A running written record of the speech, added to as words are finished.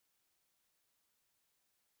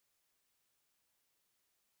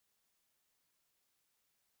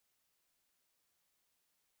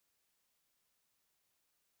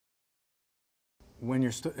When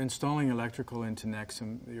you're installing electrical into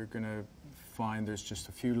Nexum, you're going to find there's just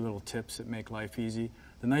a few little tips that make life easy.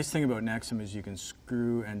 The nice thing about Nexum is you can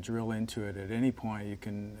screw and drill into it at any point. You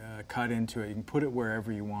can cut into it. You can put it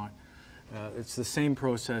wherever you want. It's the same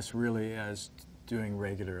process really as doing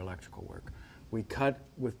regular electrical work.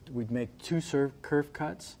 We'd make two curve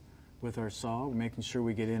cuts with our saw, making sure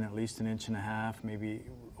we get in at least 1.5 inches, maybe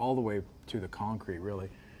all the way to the concrete really.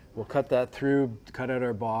 We'll cut that through, cut out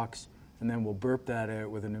our box, and then we'll burp that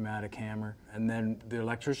out with a pneumatic hammer. And then the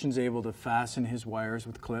electrician's able to fasten his wires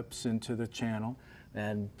with clips into the channel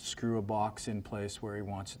and screw a box in place where he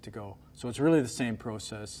wants it to go. So it's really the same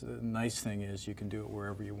process. The nice thing is you can do it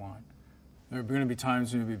wherever you want. There are going to be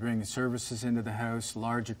times when you'll be bringing services into the house,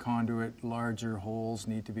 larger conduit, larger holes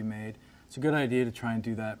need to be made. It's a good idea to try and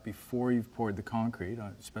do that before you've poured the concrete,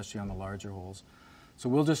 especially on the larger holes. So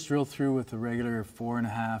we'll just drill through with the regular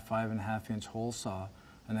 4.5, 5.5 inch hole saw,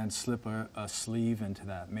 and then slip a sleeve into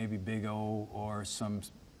that, maybe Big O or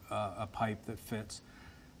a pipe that fits.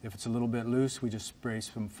 If it's a little bit loose, we just spray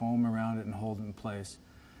some foam around it and hold it in place.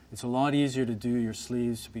 It's a lot easier to do your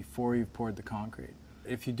sleeves before you've poured the concrete.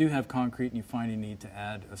 If you do have concrete and you find you need to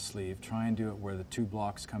add a sleeve, try and do it where the two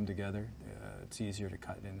blocks come together. It's easier to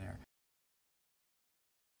cut in there.